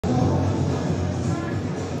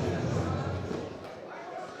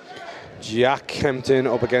Jack Kempton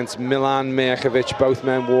up against Milan Mirkovic. Both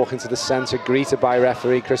men walking to the centre, greeted by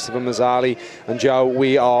referee Christopher Mazzali. And Joe,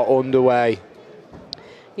 we are underway.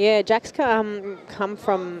 Yeah, Jack's come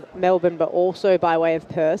from Melbourne, but also by way of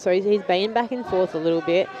Perth. So he's been back and forth a little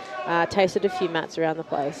bit, tasted a few mats around the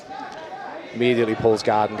place. Immediately pulls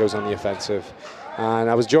guard and goes on the offensive. And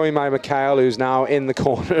I was joined by Mikhail, who's now in the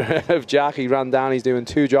corner of Jack. He ran down, he's doing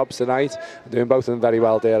 2 jobs tonight. Doing both of them very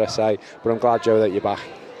well, dare I say. But I'm glad, Joe, that you're back.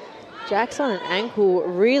 Jack's on an ankle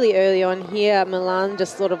really early on here. Milan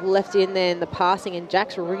just sort of left in there in the passing, and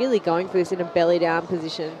Jack's really going for this in a belly down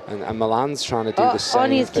position. And Milan's trying to do the same.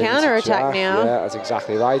 On his counter attack now. Yeah, that's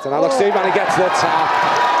exactly right. And that looks Steve, and he gets the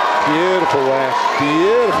tap. Beautiful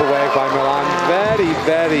work by Milan.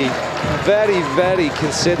 Very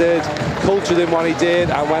considered, cultured in what he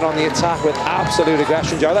did, and went on the attack with absolute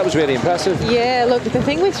aggression. Joe, that was really impressive. Yeah, look, the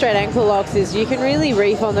thing with straight ankle locks is you can really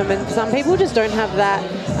reef on them, and some people just don't have that,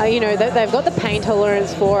 you know, they've got the pain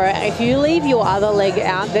tolerance for it. If you leave your other leg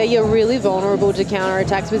out there, you're really vulnerable to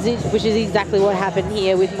counterattacks, which is exactly what happened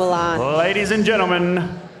here with Milan. Ladies and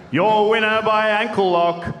gentlemen, your winner by ankle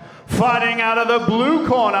lock, fighting out of the blue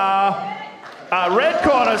corner, red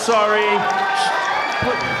corner, sorry,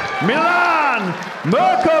 Milan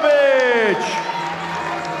Mirkovic.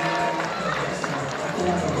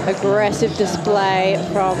 Aggressive display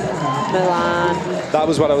from Milan. That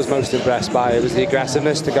was what I was most impressed by. It was the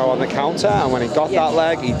aggressiveness to go on the counter, and when he got that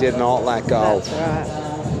leg, he did not let go. That's right.